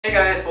Hey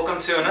guys, welcome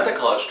to another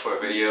college tour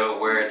video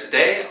where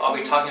today I'll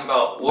be talking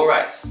about Will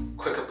Rice.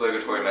 Quick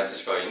obligatory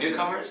message for all you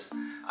newcomers.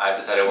 I've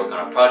decided to work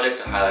on a project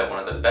to highlight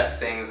one of the best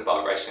things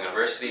about Rice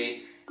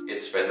University,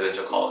 its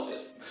residential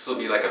colleges. This will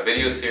be like a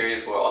video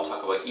series where I'll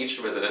talk about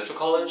each residential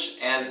college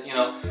and,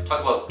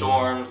 talk about its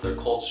dorms, their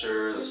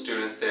culture, the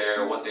students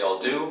there, what they all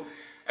do.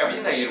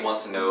 Everything that you'd want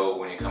to know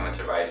when you come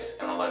into Rice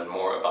and learn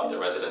more about the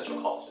residential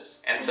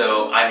colleges. And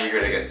so I'm eager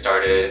to get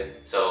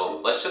started,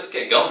 so let's just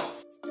get going.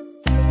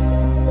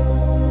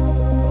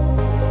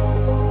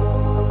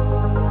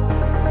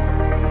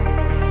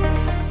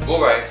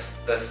 Will Rice,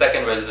 the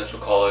second residential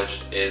college,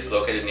 is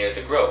located near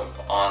the Grove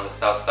on the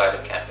south side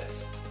of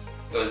campus.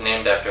 It was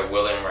named after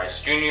William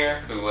Rice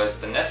Jr., who was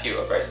the nephew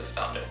of Rice's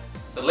founder.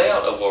 The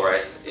layout of Will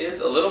Rice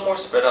is a little more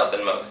spread out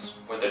than most,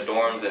 with their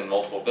dorms in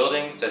multiple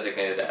buildings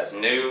designated as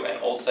new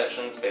and old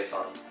sections based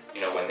on,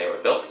 when they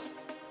were built.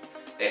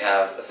 They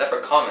have a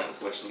separate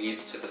commons which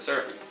leads to the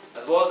surgery,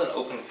 as well as an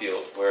open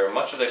field where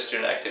much of their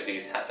student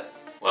activities happen.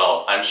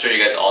 Well, I'm sure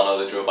you guys all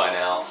know the drill by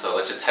now, so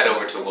let's just head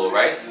over to Will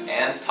Rice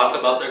and talk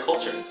about their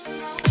culture.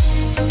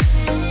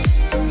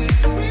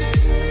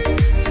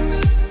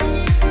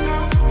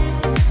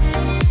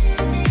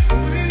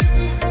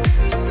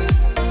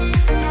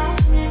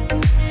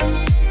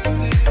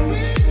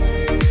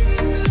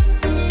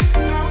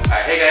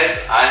 Alright, hey guys,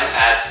 I'm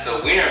at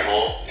the Wiener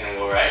Hole in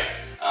Will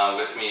Rice.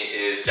 With me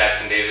is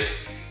Jackson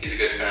Davis. He's a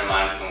good friend of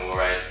mine from Will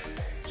Rice.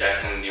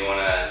 Jackson, do you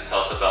want to tell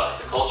us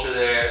about the culture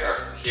there,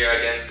 or here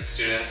I guess, the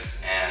students,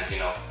 and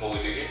what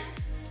we do here?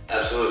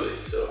 Absolutely.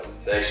 So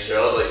thanks,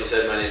 Gerald. Like you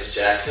said, my name's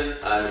Jackson.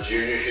 I'm a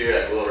junior here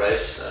at Will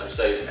Rice. I'm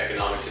studying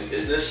economics and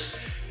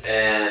business,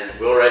 and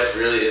Will Rice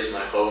really is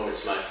my home.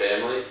 It's my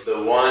family. The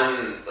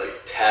one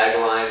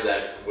tagline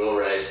that Will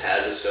Rice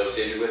has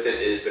associated with it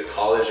is the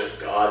College of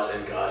Gods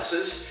and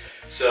Goddesses.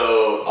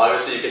 So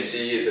obviously you can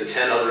see the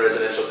 10 other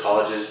residential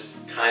colleges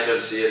kind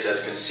of see us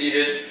as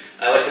conceited.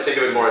 I like to think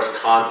of it more as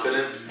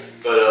confident,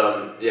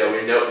 but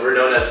we're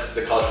known as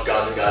the College of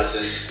Gods and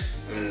Goddesses.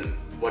 And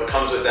what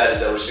comes with that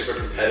is that we're super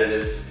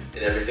competitive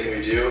in everything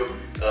we do.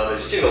 If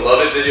you've seen the Love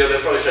It video,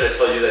 they'll probably try to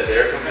tell you that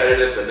they're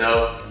competitive, but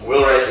no,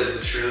 Will Rice is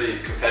the truly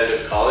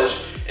competitive college,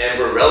 and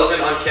we're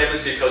relevant on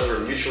campus because we're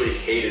mutually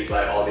hated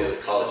by all the other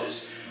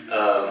colleges.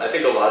 I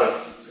think a lot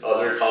of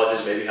other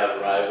colleges maybe have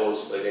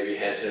rivals, like maybe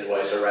Hanson and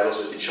Weiss are rivals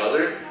with each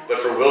other, but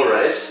for Will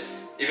Rice,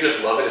 even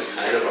if Love It is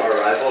kind of our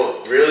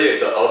rival, really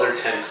the other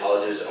 10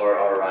 colleges are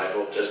our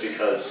rival just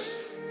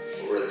because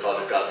we're the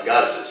College of Gods and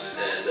Goddesses.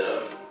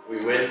 And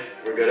we win,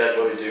 we're good at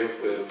what we do,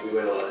 we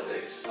win a lot of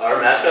things. Our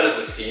mascot is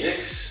the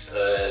Phoenix,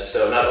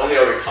 so not only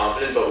are we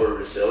confident, but we're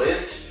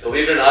resilient.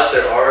 Believe it or not,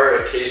 there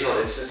are occasional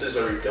instances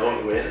where we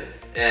don't win,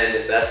 and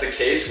if that's the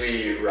case,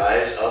 we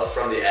rise up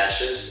from the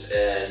ashes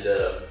and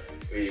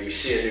we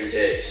see a new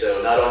day.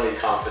 So not only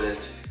confident,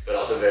 but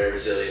also very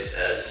resilient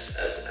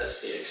as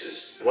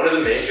Phoenixes. One of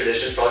the main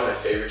traditions, probably my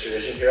favorite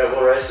tradition here at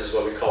Will Rice, is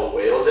what we call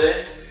Whale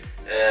Day.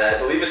 I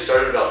believe it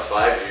started about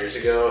 5 years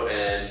ago,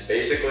 and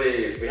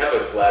basically we have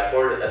a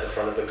blackboard at the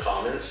front of the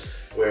commons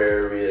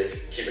where we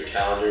keep a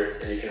calendar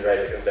and you can write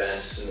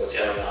events and what's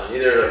going on,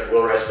 either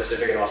Will Rice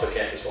specific and also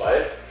campus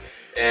wide.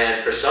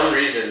 And for some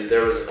reason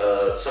there was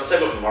some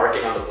type of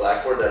marking on the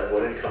blackboard that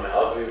wouldn't come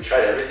out. We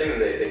tried everything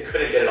and they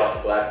couldn't get it off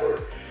the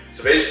blackboard.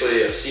 So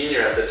basically a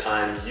senior at the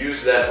time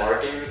used that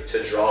marking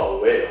to draw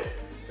a whale.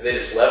 And they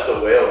just left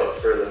the whale up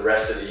for the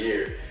rest of the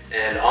year.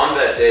 And on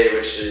that day,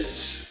 which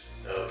is,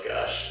 oh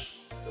gosh,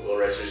 the Will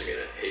Ricers are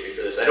gonna hate me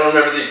for this. I don't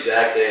remember the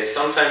exact day, it's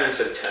sometime in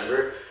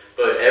September.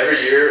 But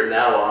every year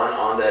now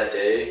on that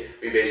day,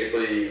 we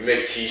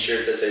make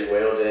t-shirts that say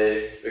Whale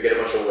Day. We get a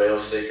bunch of whale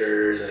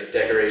stickers and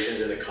decorations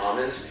in the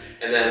commons.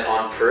 And then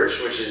on Perch,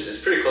 which is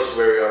pretty close to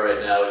where we are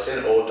right now, it's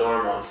in Old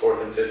Dorm on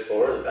 4th and 5th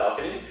floor, the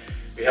balcony.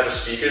 We have a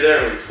speaker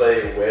there and we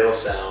play whale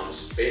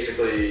sounds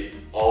basically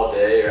all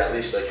day, or at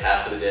least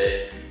half of the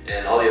day,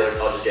 and all the other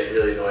colleges get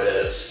really annoyed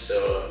at us.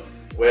 So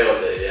Whale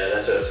Day, yeah,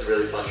 that's a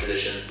really fun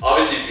tradition.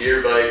 Obviously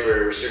beer bike,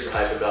 we're super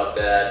hype about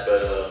that,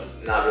 but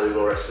not really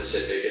Will Rice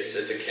specific. It's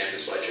a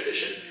campus-wide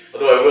tradition.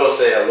 Although I will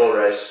say at Will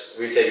Rice,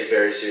 we take it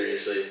very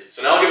seriously.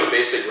 So now I'll give a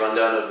basic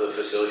rundown of the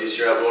facilities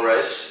here at Will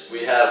Rice.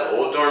 We have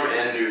Old Dorm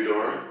and New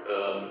Dorm.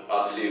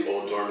 Obviously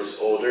Old Dorm is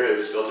older. It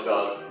was built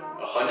about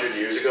 100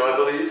 years ago, I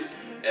believe.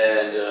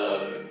 And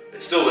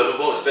it's still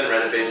livable. It's been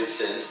renovated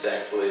since,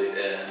 thankfully,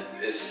 and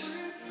it's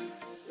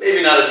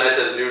maybe not as nice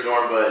as New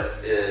Dorm, but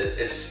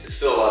it's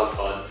still a lot of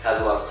fun. It has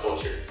a lot of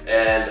culture.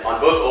 And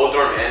on both Old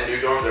Dorm and New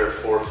Dorm, there are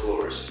 4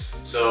 floors.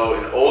 So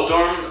in Old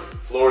Dorm,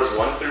 floors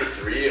 1 through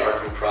 3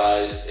 are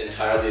comprised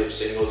entirely of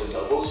singles and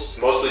doubles.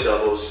 Mostly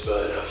doubles,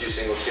 but a few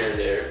singles here and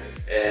there.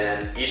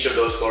 And each of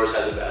those floors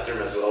has a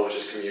bathroom as well, which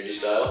is community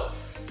style.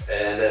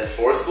 And then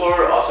 4th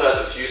floor also has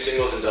a few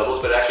singles and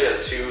doubles, but actually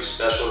has 2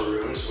 special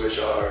rooms, which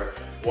are,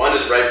 one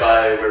is right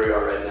by where we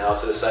are right now,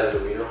 to the side of the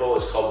Wiener Hole.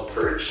 It's called the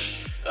Perch.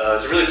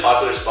 It's a really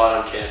popular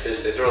spot on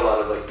campus. They throw a lot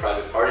of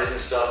private parties and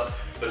stuff,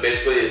 but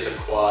basically it's a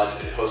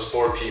quad. It hosts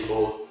 4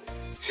 people,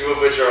 2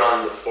 of which are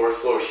on the 4th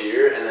floor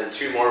here, and then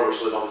 2 more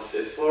which live on the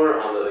 5th floor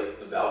on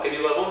the balcony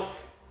level.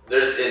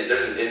 There's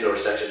an indoor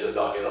section to the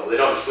balcony level. They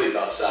don't sleep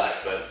outside,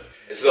 but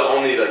it's the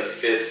only like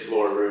 5th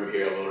floor room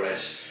here at Will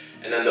Rice.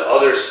 And then the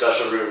other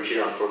special room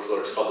here on 4th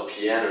floor is called the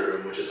piano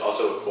room, which is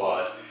also a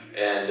quad.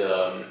 And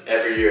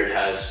every year it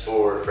has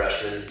 4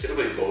 freshmen,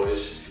 typically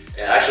boys.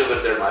 And I actually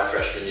lived there my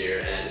freshman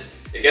year, and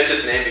it gets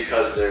its name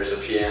because there's a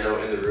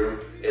piano in the room.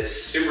 It's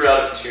super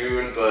out of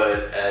tune,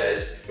 but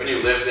when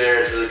you live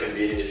there, it's really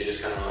convenient if you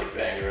just kind of like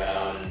bang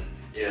around and,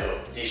 you know,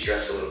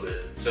 de-stress a little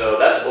bit. So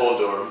that's old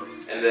dorm.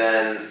 And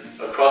then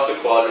across the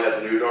quad we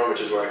have new dorm,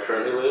 which is where I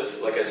currently live.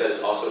 Like I said,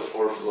 it's also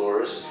 4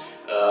 floors.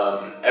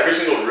 Every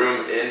single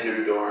room in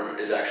new dorm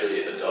is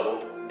actually a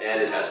double,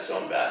 and it has its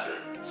own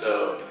bathroom.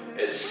 So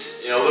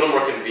it's, you know, a little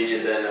more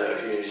convenient than a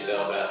community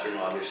style bathroom,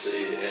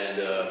 obviously, and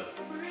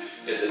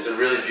it's a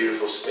really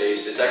beautiful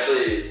space. It's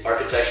actually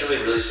architecturally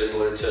really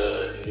similar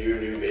to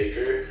New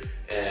Baker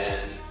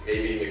and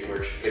maybe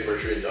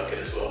McMurtry and Duncan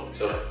as well.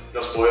 So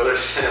no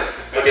spoilers.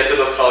 I'll get to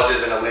those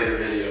colleges in a later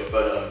video,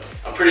 but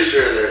I'm pretty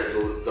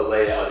sure the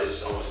layout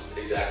is almost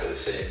exactly the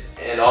same.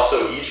 And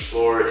also each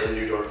floor in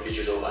New Dorm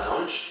features a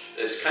lounge.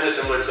 It's kind of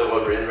similar to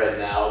what we're in right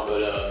now,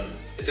 but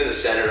it's in the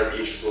center of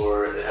each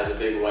floor. It has a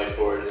big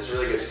whiteboard, and it's a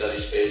really good study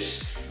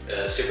space.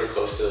 Super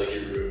close to like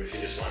your room if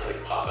you just want to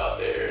like pop out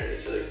there and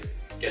to like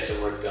get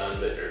some work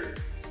done, or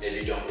maybe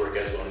you don't work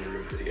as well in your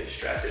room because you get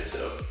distracted.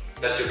 So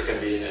that's super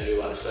convenient. I do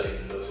a lot of studying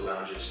in those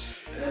lounges.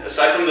 And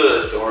aside from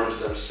the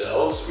dorms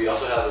themselves, we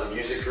also have a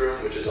music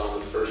room, which is on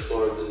the 1st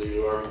floor of the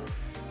new dorm,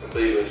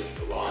 complete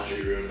with a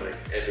laundry room like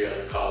every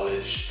other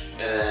college.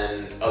 And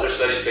then other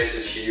study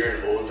spaces here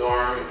in Old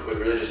Dorm would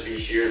really just be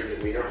here in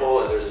the Wiener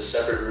Hole, and there's a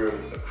separate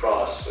room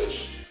across,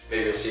 which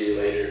maybe you'll see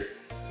later,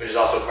 which is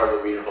also part of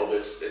the Wiener Hole, but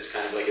it's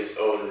kind of like its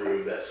own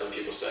room that some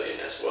people study in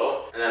as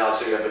well. And then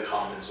obviously we have the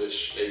commons,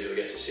 which maybe you'll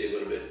get to see a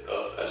little bit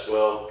of as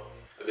well.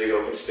 A big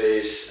open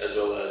space, as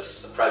well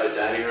as a private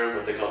dining room,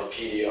 what they call the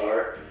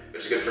PDR,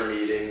 which is good for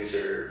meetings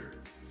or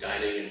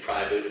dining in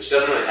private, which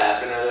doesn't really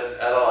happen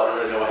at all. I don't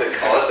really know why they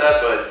call it that,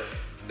 but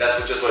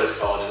that's just what it's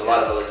called, and a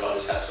lot of other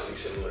colleges have something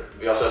similar.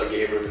 We also have a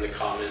game room in the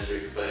commons where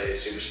you can play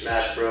Super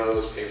Smash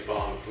Bros, ping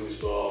pong,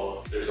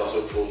 foosball. There's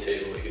also a pool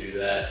table, you can do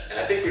that. And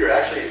I think we were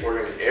actually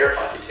ordering an air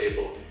hockey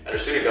table. At our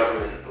student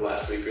government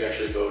last week, we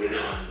actually voted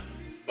on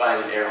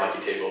buying an air hockey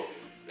table.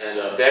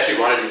 And they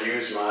actually wanted to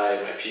use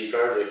my P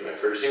card, like my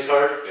purchasing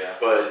card,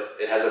 but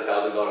it has a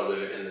 $1,000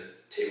 limit, and the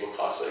table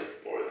costs like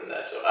more than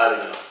that. So I don't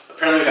know.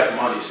 Apparently we have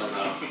money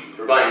somehow.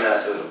 We're buying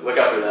that, so look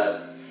out for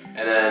that.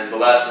 And then the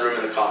last room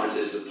in the commons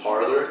is the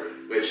parlor,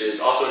 which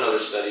is also another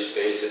study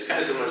space. It's kind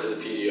of similar to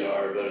the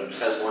PDR, but it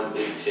just has one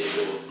big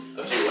table,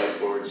 a few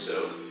whiteboards.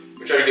 So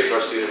we try to give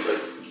our students like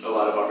a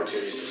lot of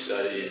opportunities to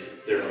study in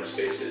their own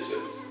spaces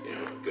with, you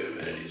know, good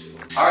amenities.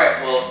 All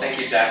right, well, thank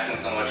you, Jackson,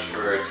 so much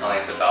for telling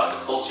us about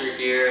the culture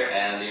here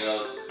and, you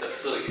know, the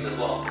facilities as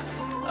well.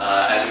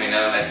 As you may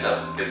know, next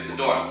up is the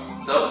dorms.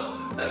 So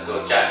let's go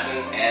with Jackson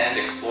and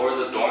explore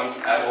the dorms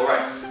at Will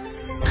Rice.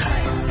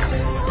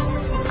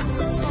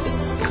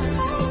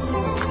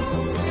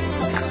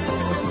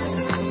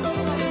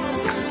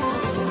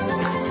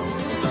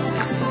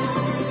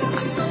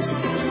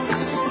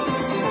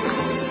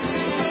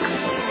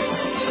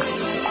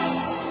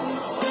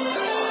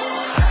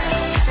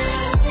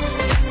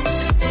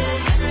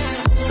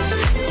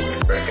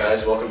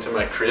 Guys, welcome to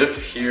my crib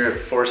here at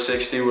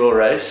 460 Will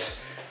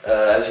Rice.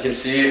 As you can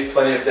see,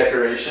 plenty of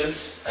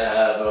decorations. I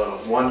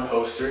have one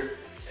poster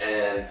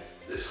and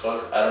this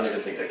hook. I don't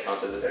even think that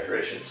counts as a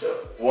decoration, so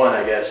one,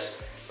 I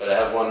guess, but I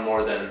have one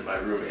more than my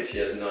roommate. He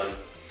has none.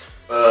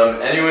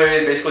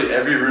 Anyway, basically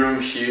every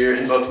room here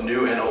in both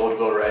new and old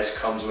Will Rice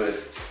comes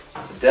with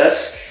a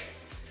desk,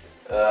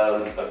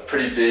 a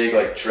pretty big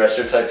like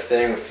dresser type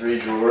thing with 3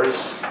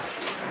 drawers.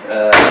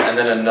 And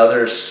then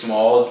another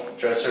small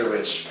dresser,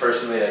 which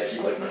personally I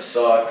keep like my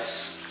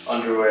socks,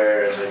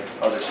 underwear, and like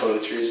other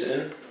toiletries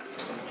in.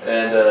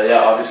 And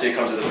yeah, obviously it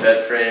comes with a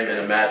bed frame and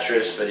a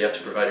mattress, but you have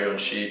to provide your own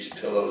sheets,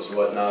 pillows,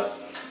 whatnot.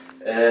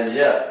 And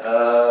yeah,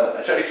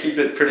 I try to keep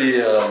it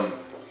pretty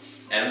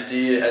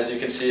empty, as you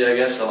can see, I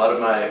guess. A lot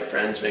of my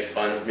friends make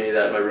fun of me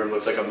that my room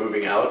looks like I'm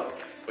moving out,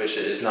 which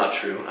is not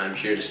true. I'm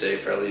here to stay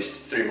for at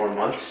least 3 more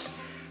months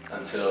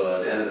until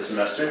the end of the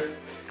semester.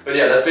 But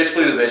yeah, that's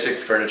basically the basic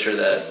furniture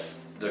that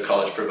the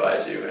college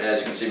provides you. And as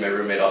you can see, my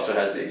roommate also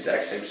has the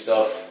exact same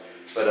stuff,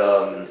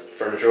 but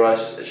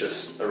furniture-wise, it's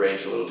just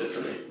arranged a little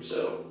differently.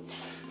 So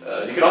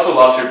you can also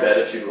loft your bed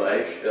if you'd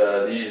like.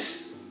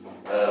 These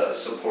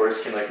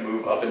supports can like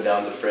move up and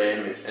down the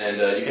frame,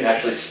 and you can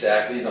actually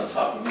stack these on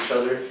top of each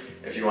other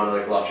if you want to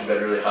like loft your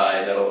bed really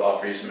high. That'll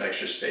offer you some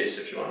extra space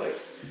if you want to like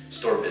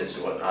store bins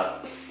and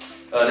whatnot.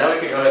 Now we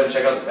can go ahead and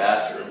check out the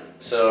bathroom.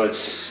 So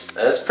it's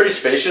pretty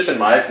spacious in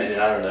my opinion.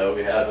 I don't know.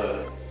 We have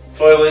a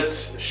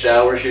toilet, a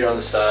shower here on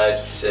the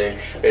side, sink,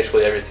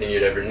 basically everything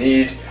you'd ever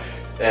need.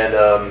 And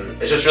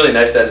it's just really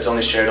nice that it's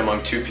only shared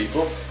among 2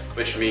 people,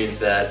 which means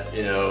that,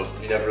 you know,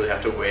 you never really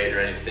have to wait or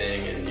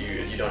anything, and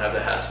you don't have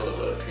the hassle of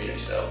a community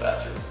style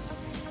bathroom.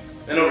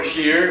 Then over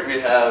here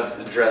we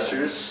have the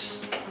dressers.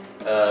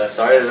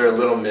 Sorry they're a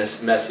little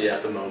messy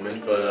at the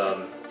moment,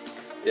 but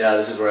Yeah,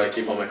 this is where I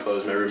keep all my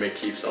clothes. My roommate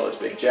keeps all his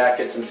big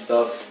jackets and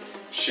stuff.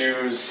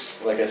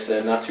 Shoes, like I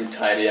said, not too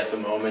tidy at the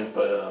moment,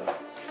 but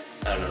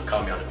I don't know,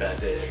 caught me on a bad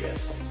day, I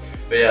guess.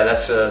 But yeah,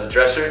 that's the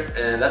dresser,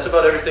 and that's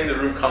about everything the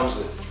room comes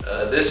with.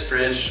 This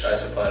fridge I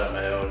supplied on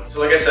my own. So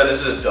like I said,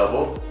 this is a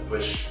double,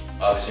 which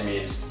obviously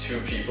means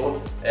 2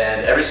 people.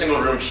 And every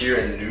single room here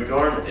in new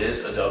dorm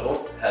is a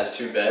double, has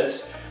 2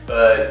 beds.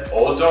 But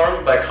old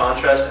dorm, by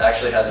contrast,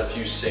 actually has a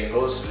few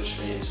singles, which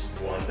means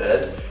 1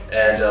 bed.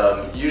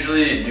 And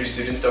usually new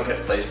students don't get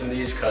placed in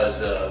these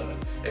because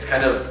it's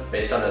kind of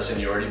based on a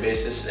seniority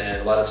basis,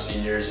 and a lot of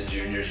seniors and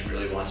juniors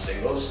really want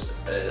singles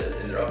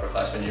in their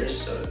upperclassmen years,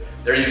 so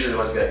they're usually the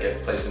ones that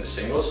get placed into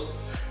singles.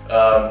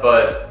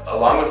 But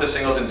along with the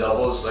singles and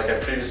doubles, like I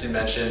previously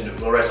mentioned,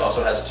 Will Rice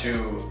also has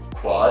 2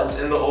 quads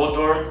in the old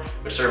dorm,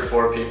 which serve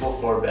 4 people,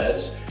 4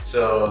 beds.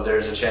 So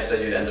there's a chance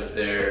that you'd end up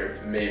there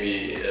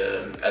maybe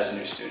as a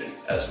new student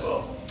as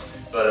well.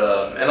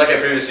 But, and like I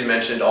previously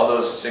mentioned, all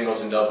those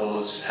singles and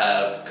doubles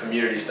have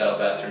community-style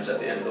bathrooms at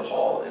the end of the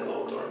hall in the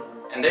old dorm.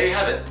 And there you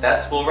have it,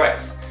 that's Will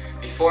Rice.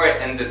 Before I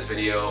end this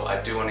video,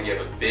 I do want to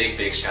give a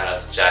big shout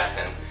out to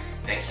Jackson.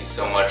 Thank you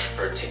so much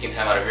for taking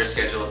time out of your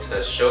schedule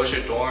to show us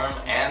your dorm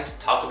and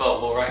talk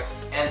about Will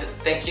Rice. And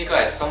thank you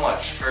guys so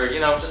much for,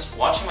 just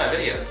watching my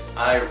videos.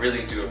 I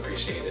really do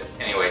appreciate it.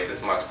 Anyways,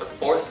 this marks the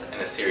 4th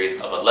in a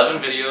series of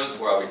 11 videos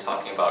where I'll be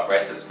talking about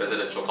Rice's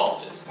residential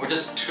colleges. We're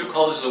just 2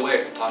 colleges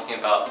away from talking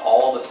about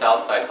all the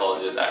Southside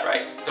colleges at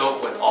Rice. So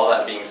with all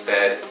that being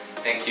said,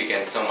 thank you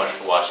again so much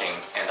for watching,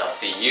 and I'll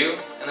see you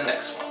in the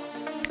next one.